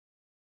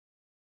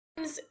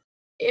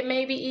it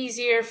may be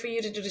easier for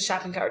you to do the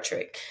shopping cart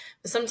trick.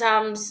 But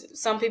sometimes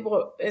some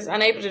people is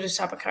unable to do the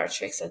shopping cart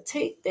trick. So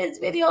take this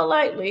video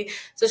lightly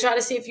to try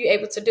to see if you're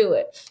able to do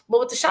it. But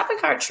with the shopping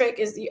cart trick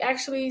is you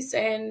actually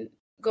saying,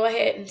 go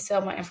ahead and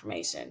sell my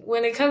information.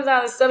 When it comes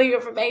down to selling your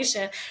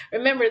information,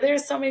 remember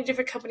there's so many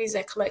different companies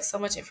that collect so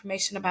much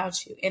information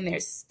about you and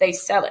they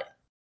sell it.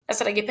 That's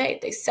how they get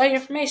paid. They sell your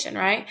information,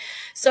 right?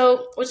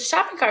 So with the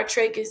shopping cart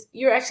trick is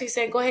you're actually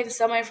saying, go ahead and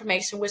sell my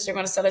information, which they're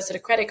going to sell it to the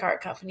credit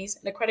card companies.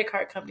 And the credit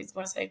card companies are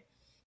going to say,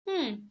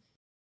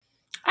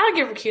 I'll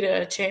give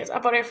Rakita a chance. I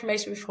bought her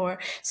information before.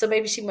 So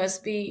maybe she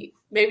must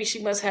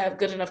have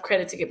good enough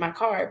credit to get my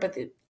card. But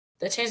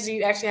the chances of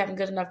you actually having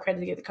good enough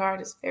credit to get the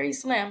card is very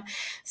slim.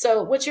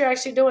 So what you're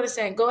actually doing is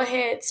saying, go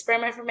ahead,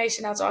 spread my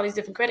information out to all these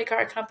different credit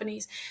card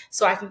companies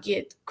so I can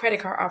get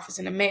credit card offers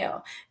in the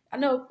mail. I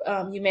know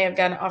you may have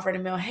gotten an offer in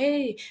the mail.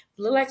 Hey,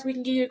 look like we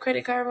can give you a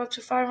credit card of up to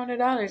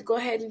 $500. Go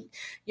ahead and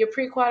you're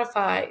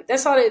pre-qualified.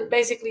 That's all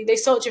they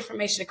sold your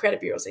information to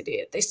credit bureaus.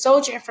 They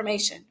sold your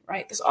information,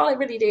 right? That's all they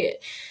really did.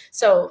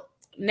 So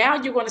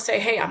now you're going to say,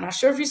 hey, I'm not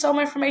sure if you sold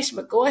my information,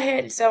 but go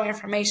ahead and sell my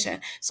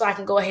information so I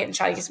can go ahead and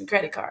try to get some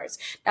credit cards.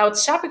 Now with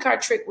the shopping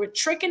cart trick, we're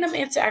tricking them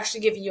into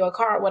actually giving you a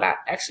card without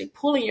actually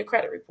pulling your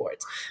credit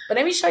reports. But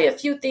let me show you a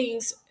few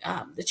things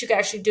that you can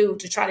actually do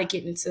to try to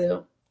get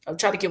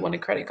one of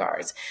the credit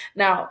cards.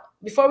 Now,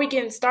 before we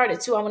get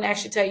started, too, I'm going to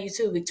actually tell you,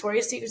 too,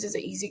 Victoria's Secrets is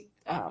an easy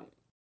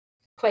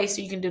place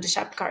so you can do the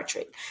shopping cart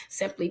trick.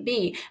 Simply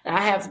Be. Now,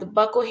 I have the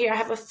buckle here. I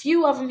have a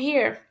few of them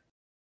here.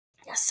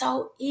 That's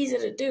so easy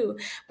to do.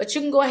 But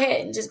you can go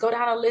ahead and just go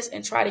down a list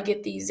and try to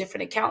get these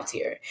different accounts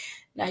here.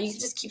 Now, you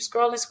can just keep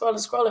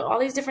scrolling, all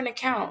these different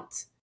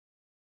accounts.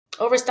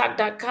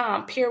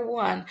 Overstock.com, Pier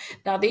 1.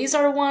 Now, these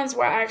are the ones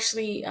where I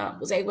actually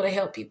was able to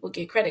help people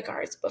get credit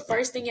cards. But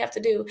first thing you have to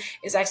do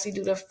is actually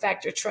do the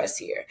factor trust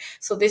here.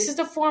 So this is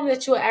the form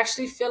that you'll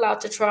actually fill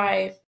out to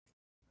try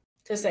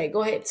to say,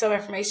 go ahead and sell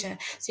information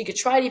so you can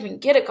try to even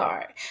get a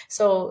card.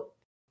 So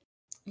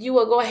you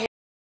will go ahead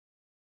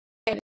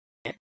and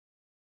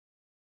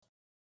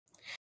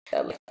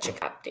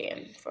electric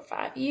opt-in for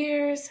 5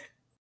 years.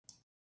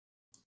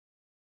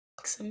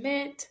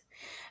 Submit.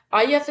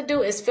 All you have to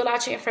do is fill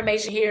out your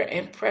information here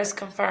and press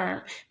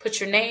confirm. Put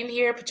your name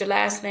here, put your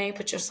last name,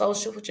 put your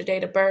social, put your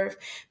date of birth,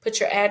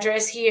 put your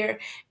address here,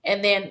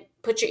 and then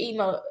put your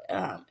email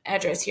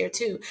address here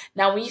too.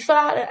 Now, when you fill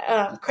out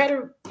a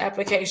credit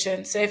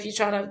application, say if you're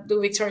trying to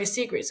do Victoria's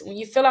Secrets, when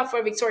you fill out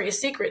for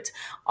Victoria's Secrets,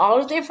 all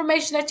of the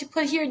information that you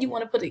put here, you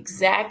want to put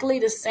exactly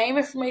the same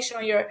information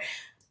on your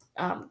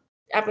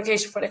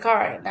application for the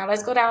card. Now,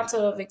 let's go down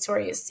to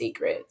Victoria's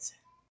Secrets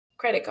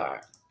credit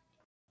card.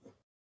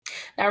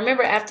 Now,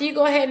 remember, after you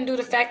go ahead and do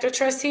the factor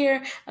trust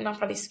here, and I'm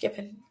probably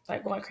skipping,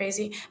 like going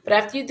crazy, but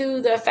after you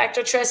do the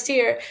factor trust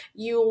here,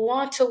 you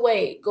want to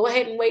wait. Go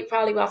ahead and wait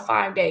probably about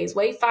 5 days.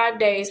 Wait 5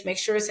 days. Make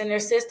sure it's in their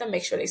system.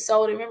 Make sure they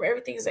sold it. Remember,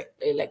 everything is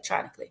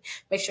electronically.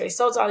 Make sure they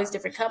sold to all these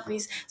different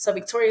companies. So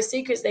Victoria's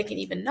Secrets, they can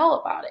even know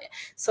about it.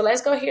 So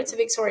let's go here to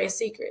Victoria's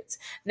Secrets.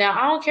 Now,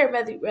 I don't care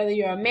whether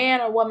you're a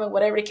man or woman,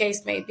 whatever the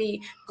case may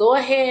be, go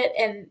ahead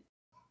and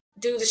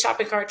do the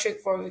shopping cart trick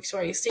for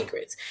Victoria's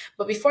Secrets.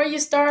 But before you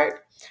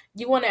start,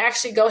 you want to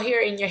actually go here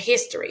in your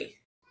history.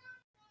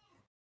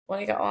 When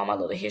I got all my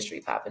little history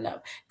popping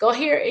up, go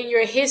here in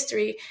your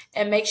history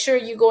and make sure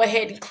you go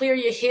ahead and clear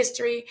your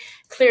history,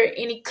 clear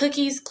any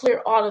cookies,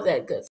 clear all of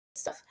that good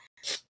stuff.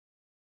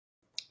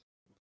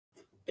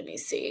 Let me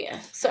see.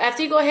 So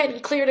after you go ahead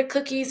and clear the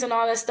cookies and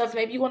all that stuff,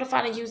 maybe you want to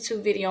find a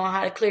YouTube video on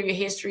how to clear your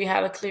history, how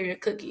to clear your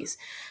cookies.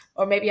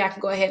 Or maybe I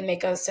can go ahead and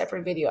make a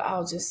separate video.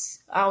 I'll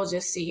just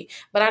see.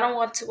 But I don't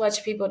want too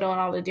much people doing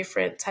all the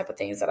different type of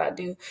things that I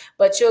do.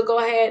 But you'll go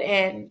ahead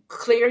and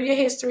clear your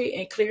history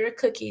and clear your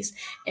cookies.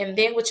 And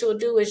then what you'll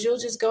do is you'll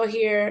just go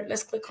here.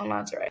 Let's click on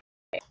lingerie.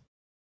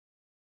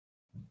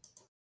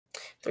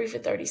 3 for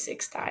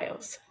 $36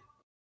 styles.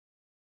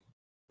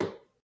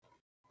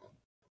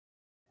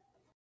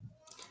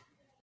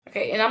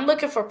 Okay, and I'm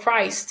looking for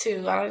price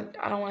too. I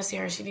don't want to see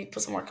her. She needs to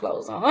put some more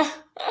clothes on.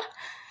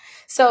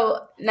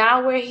 So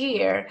now we're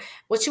here.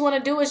 What you want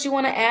to do is you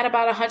want to add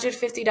about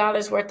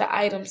 $150 worth of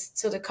items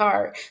to the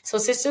cart. So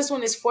since this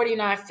one is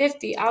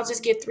 $49.50, I'll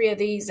just get 3 of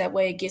these. That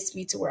way it gets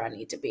me to where I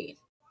need to be.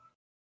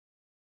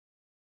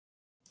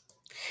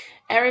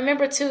 And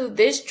remember too,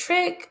 this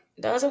trick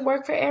doesn't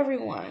work for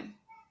everyone,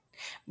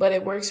 but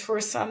it works for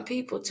some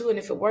people too. And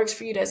if it works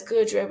for you, that's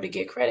good. You're able to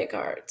get credit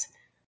cards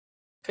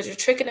because you're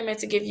tricking them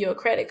into give you a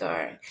credit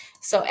card.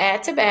 So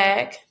add to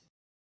bag.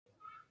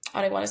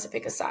 All they want us to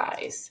pick a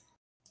size.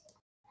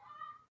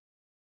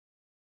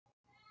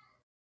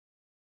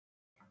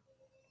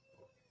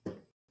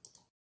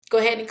 Go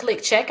ahead and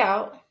click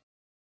checkout.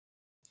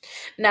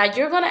 Now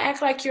you're going to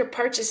act like you're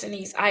purchasing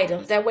these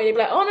items. That way they be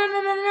like, oh,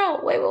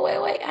 no.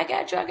 Wait. I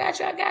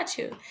got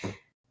you.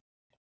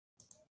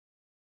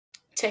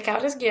 Check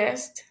out as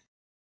guest.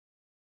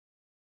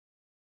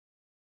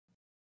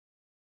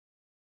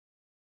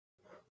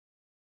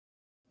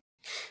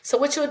 So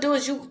what you'll do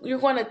is you're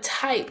going to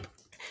type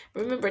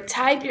Remember,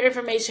 type your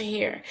information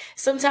here.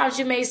 Sometimes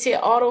you may see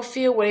an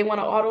autofill where they want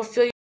to autofill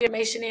your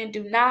information in.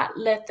 Do not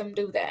let them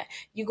do that.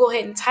 You go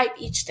ahead and type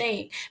each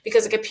thing,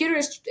 because the computer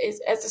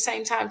is at the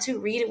same time too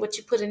reading what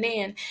you're putting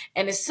in.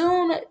 And as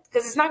soon,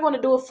 because it's not going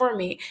to do it for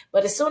me,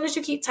 but as soon as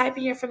you keep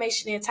typing your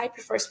information in, type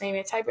your first name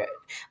in, type your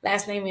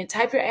last name in,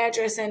 type your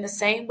address in the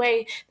same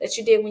way that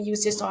you did when you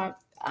was just on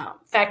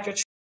Factor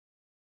Trust.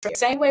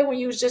 Same way when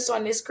you was just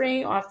on this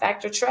screen on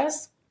Factor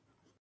Trust.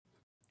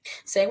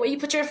 Same way you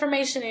put your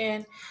information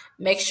in,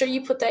 make sure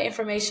you put that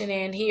information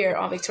in here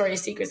on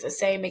Victoria's Secrets the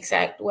same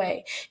exact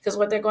way. Because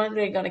what they're going to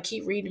do, they're going to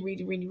keep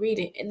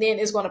reading. And then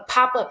it's going to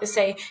pop up and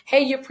say,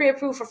 hey, you're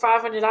pre-approved for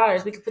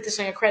 $500. We can put this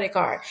on your credit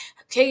card.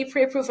 Okay, you're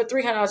pre-approved for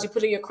 $300. You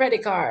put it on your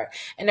credit card.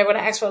 And they're going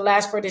to ask for the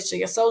last four digits of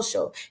your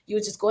social. You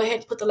would just go ahead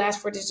and put the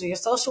last four digits of your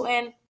social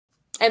in.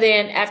 And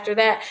then after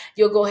that,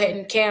 you'll go ahead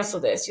and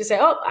cancel this. You say,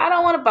 oh, I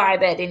don't want to buy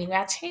that anyway.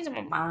 I changed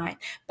my mind.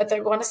 But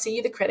they're going to send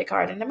you the credit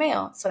card in the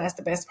mail. So that's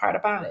the best part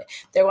about it.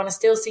 They're going to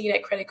still send you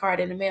that credit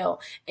card in the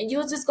mail. And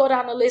you'll just go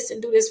down the list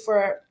and do this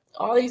for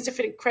all these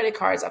different credit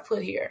cards I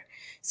put here.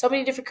 So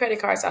many different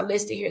credit cards I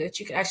listed here that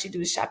you can actually do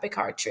the shopping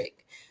cart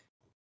trick.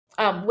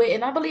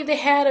 And I believe they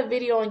had a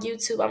video on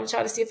YouTube. I'm going to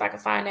try to see if I can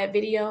find that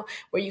video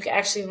where you can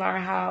actually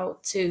learn how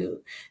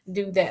to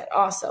do that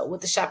also with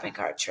the shopping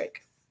cart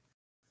trick.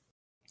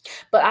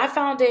 But I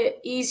found it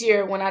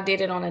easier when I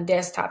did it on a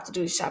desktop to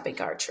do the shopping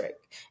cart trick.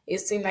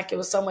 It seemed like it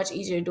was so much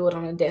easier to do it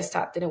on a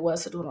desktop than it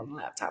was to do it on a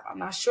laptop. I'm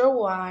not sure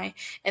why.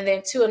 And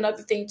then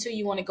another thing too,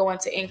 you want to go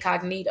into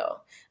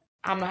incognito.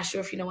 I'm not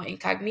sure if you know what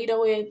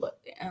incognito is,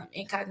 but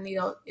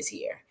incognito is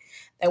here.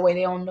 That way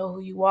they don't know who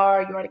you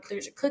are. You already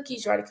cleared your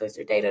cookies. You already cleared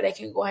your data. They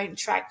can go ahead and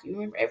track you.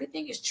 Remember,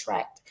 everything is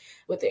tracked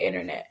with the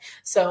internet.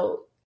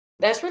 So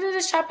that's really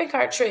the shopping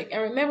cart trick.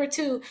 And remember,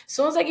 too, as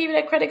soon as I give you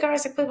that credit card,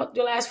 I put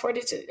your last four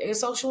digits your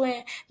social in,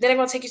 then they're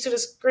going to take you to the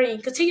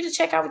screen. Continue to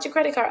check out with your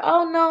credit card.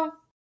 Oh, no.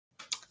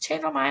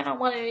 Change my mind. I don't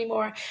want it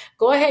anymore.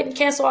 Go ahead and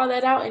cancel all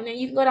that out, and then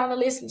you can go down the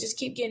list and just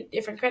keep getting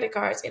different credit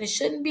cards. And it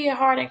shouldn't be a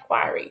hard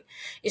inquiry.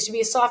 It should be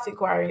a soft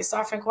inquiry. A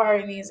soft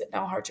inquiry means it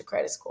don't hurt your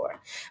credit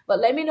score. But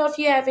let me know if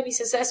you have any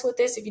success with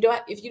this. If you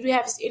do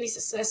have any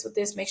success with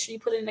this, make sure you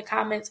put it in the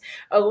comments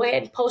or go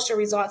ahead and post your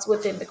results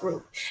within the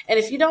group. And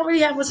if you don't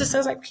really have much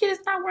success, like, kid,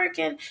 it's not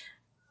working,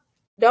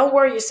 don't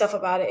worry yourself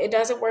about it. It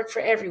doesn't work for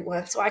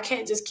everyone. So I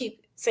can't just keep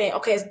saying,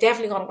 okay, it's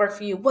definitely going to work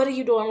for you. What are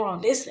you doing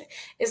wrong?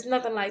 It's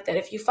nothing like that.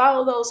 If you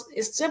follow those,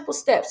 it's simple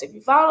steps. If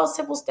you follow those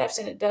simple steps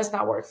and it does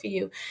not work for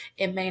you,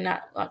 it may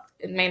not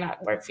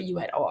work for you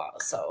at all.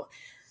 So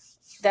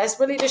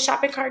that's really the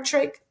shopping cart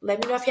trick. Let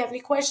me know if you have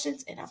any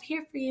questions, and I'm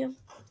here for you.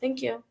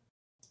 Thank you.